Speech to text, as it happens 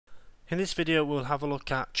In this video we'll have a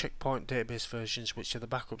look at checkpoint database versions, which are the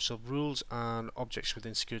backups of rules and objects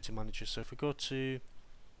within Security Manager. So if we go to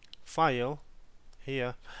File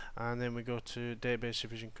here and then we go to Database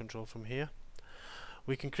Revision Control from here,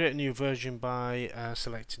 we can create a new version by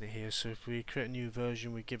selecting it here. So if we create a new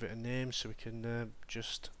version, we give it a name, so we can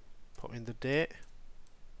just put in the date,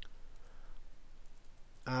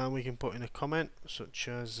 and we can put in a comment such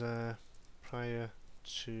as prior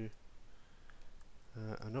to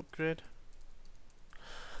an upgrade.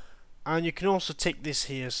 And you can also tick this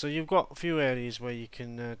here, so you've got a few areas where you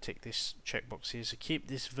can tick this checkbox here. So keep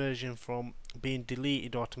this version from being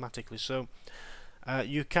deleted automatically. So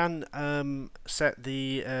you can set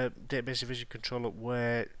the database revision control up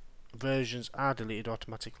where versions are deleted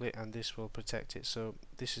automatically, and this will protect it. So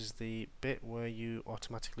this is the bit where you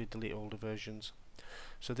automatically delete older versions.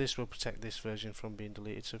 So this will protect this version from being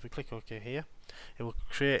deleted. So if we click OK here, it will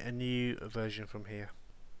create a new version from here.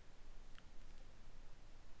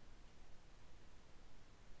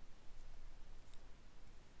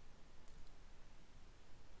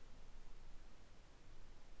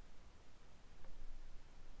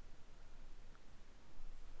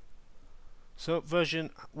 So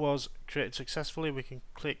version was created successfully. We can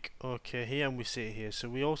click OK here and we see it here. So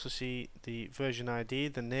we also see the version ID,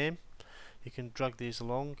 the name. You can drag these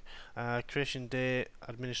along. Creation date,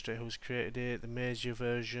 administrator who's created it, the major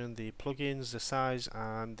version, the plugins, the size,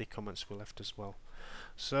 and the comments we left as well.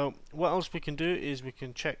 So what else we can do is we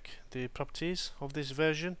can check the properties of this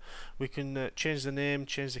version. We can change the name,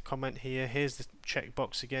 change the comment here. Here's the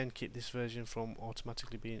checkbox again, keep this version from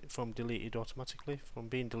being deleted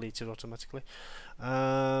automatically,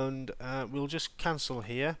 and we'll just cancel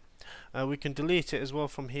here. We can delete it as well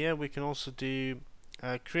from here. We can also do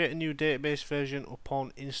create a new database version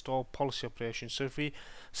upon install policy operation. So if we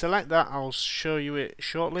select that, I'll show you it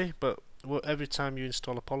shortly, but every time you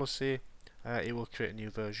install a policy, it will create a new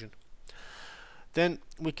version. Then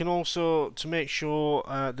we can also, to make sure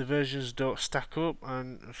the versions don't stack up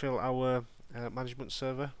and fill our management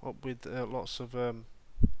server up with lots of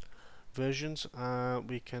versions,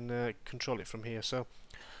 we can control it from here. So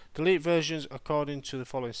delete versions according to the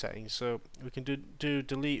following settings. So we can do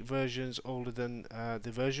delete versions older than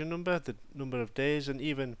the version number, the number of days, and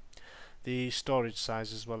even the storage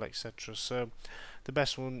size as well, etc. So the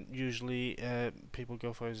best one usually people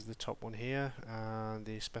go for is the top one here, and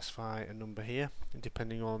they specify a number here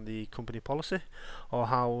depending on the company policy or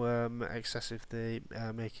how excessive they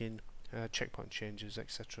are making checkpoint changes,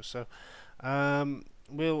 etc. So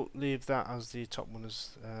we'll leave that as the top one,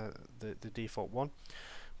 as the default one.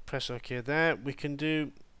 Press OK there. We can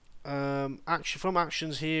do from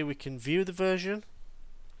actions here, we can view the version.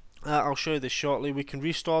 I'll show you this shortly. We can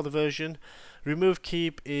restore the version. Remove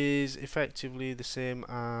keep is effectively the same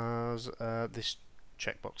as this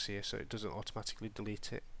checkbox here, so it doesn't automatically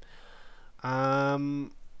delete it. So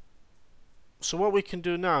what we can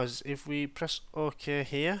do now is if we press OK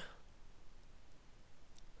here,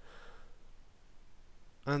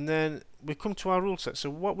 and then we come to our rule set. So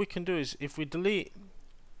what we can do is if we delete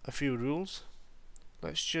a few rules,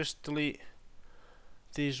 let's just delete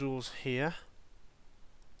these rules here.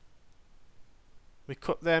 We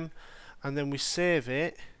cut them and then we save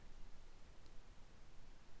it.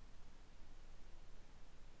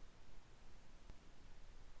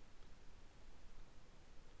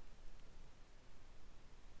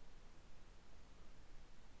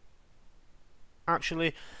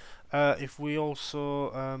 Actually, if we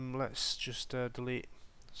also let's just delete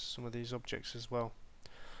some of these objects as well.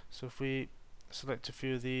 So if we select a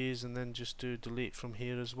few of these and then just do delete from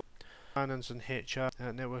here as well. Finance and HR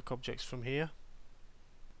network objects from here.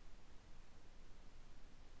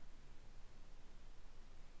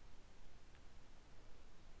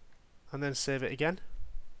 And then save it again.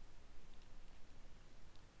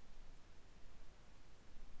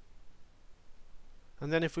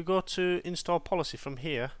 And then if we go to install policy from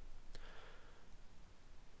here,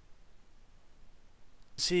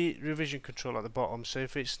 see revision control at the bottom. So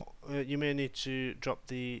if it's you may need to drop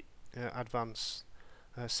the advanced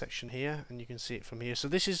section here, and you can see it from here. So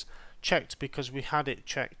this is checked because we had it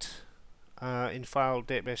checked in file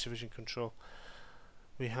database revision control.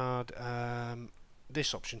 We had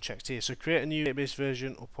this option checked here. So create a new database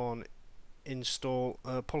version upon install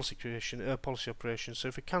policy operation. So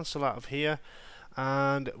if we cancel out of here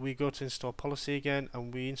and we go to install policy again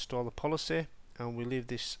and we install the policy and we leave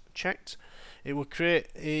this checked, it will create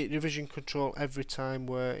a revision control every time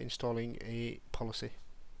we're installing a policy.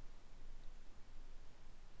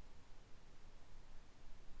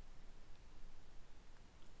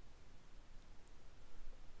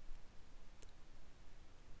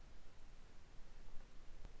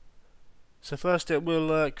 So first it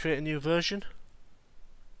will create a new version,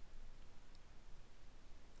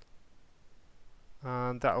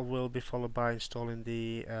 and that will be followed by installing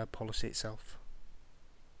the policy itself.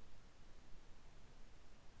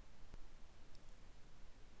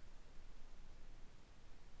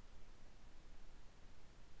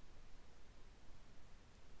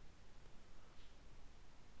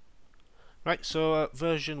 Right, so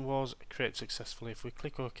version was created successfully. If we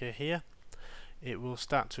click OK here, it will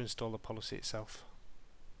start to install the policy itself.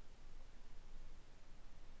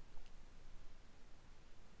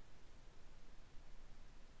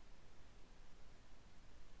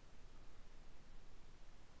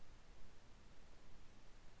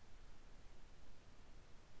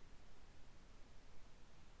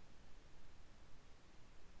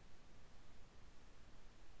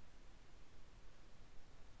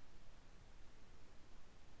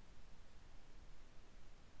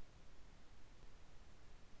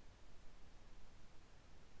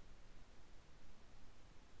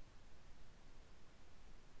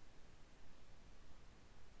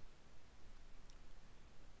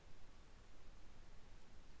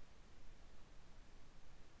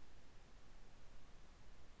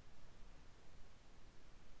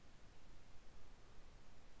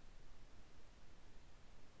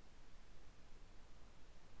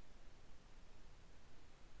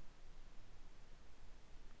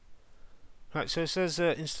 Right, so it says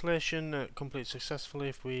installation complete successfully.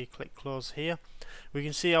 If we click close here, we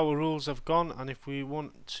can see our rules have gone, and if we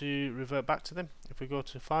want to revert back to them, if we go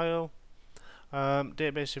to File,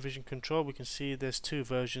 Database Revision Control, we can see there's two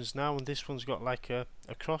versions now, and this one's got like a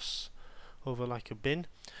cross over like a bin.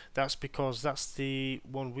 That's because that's the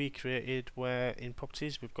one we created where in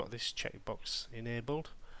properties we've got this checkbox enabled.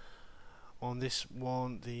 On this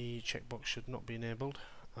one the checkbox should not be enabled.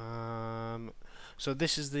 So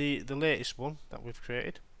this is the latest one that we've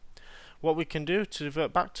created. What we can do to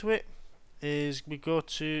revert back to it is we go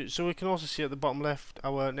to, so we can also see at the bottom left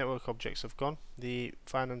our network objects have gone, the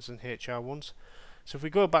finance and HR ones. So if we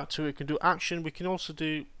go back to it, we can do action. We can also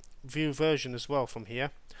do view version as well from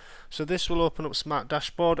here. So this will open up Smart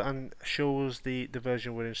Dashboard and shows the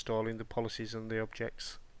version we're installing, the policies and the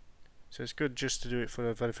objects. So it's good just to do it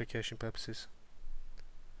for verification purposes.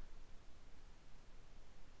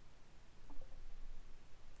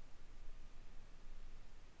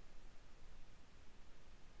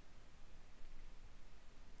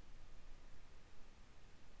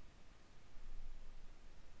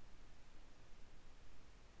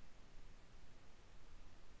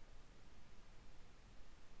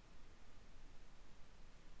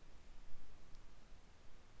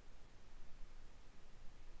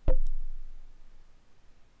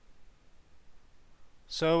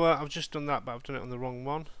 So I've just done that, but I've done it on the wrong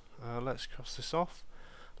one. Let's cross this off.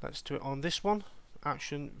 Let's do it on this one,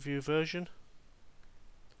 action view version.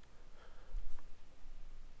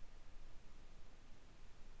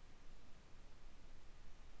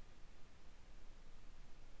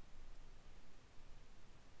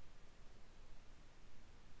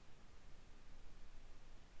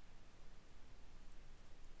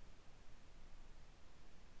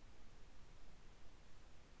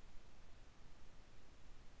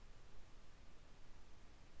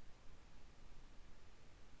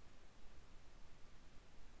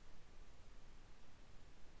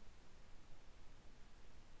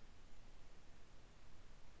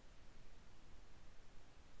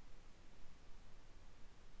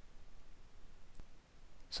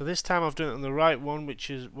 So this time I've done it on the right one, which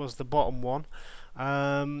was the bottom one,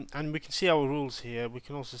 and we can see our rules here. We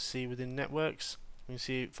can also see within networks, we can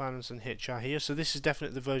see finance and HR here. So this is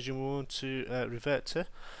definitely the version we want to revert to.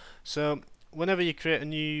 So whenever you create a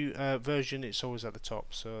new version, it's always at the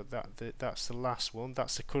top. So that's the last one.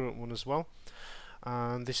 That's the current one as well,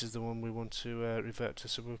 and this is the one we want to revert to.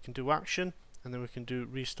 So we can do action, and then we can do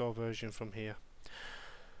restore version from here,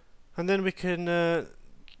 and then we can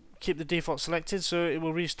keep the default selected, so it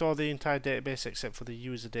will restore the entire database except for the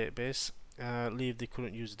user database. Leave the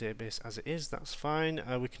current user database as it is, that's fine.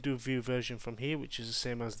 We can do view version from here, which is the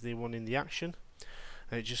same as the one in the action.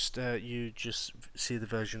 You just see the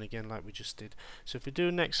version again like we just did. So if we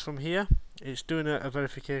do next from here, it's doing a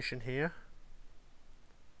verification here.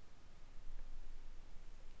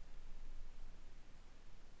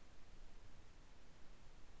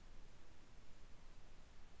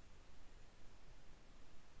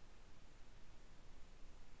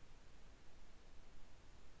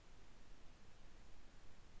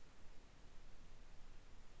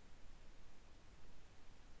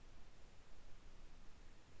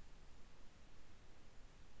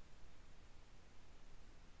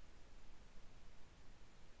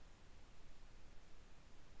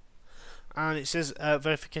 and it says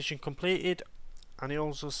verification completed, and it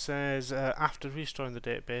also says after restoring the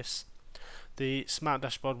database, the Smart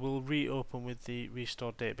Dashboard will reopen with the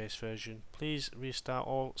restored database version. Please restart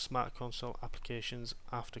all Smart Console applications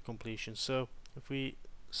after completion. So if we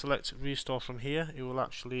select restore from here, it will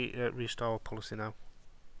actually restore our policy now.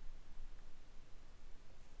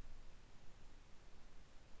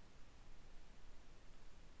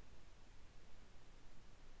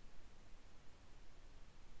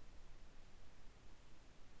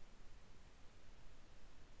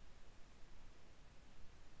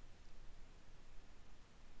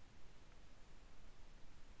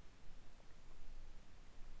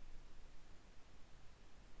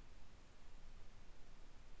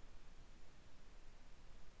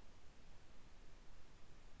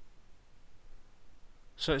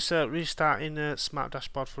 So it's restarting Smart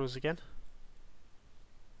Dashboard for us again.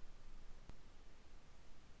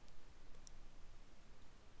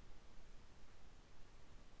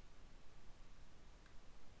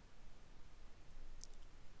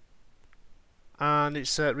 And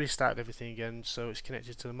it's restarted everything again, so it's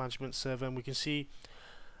connected to the management server, and we can see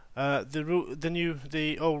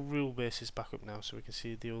the old rule base is back up now, so we can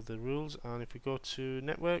see the other rules. And if we go to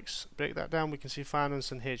networks, break that down, we can see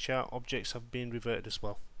finance and HR objects have been reverted as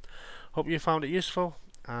well. Hope you found it useful,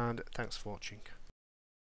 and thanks for watching.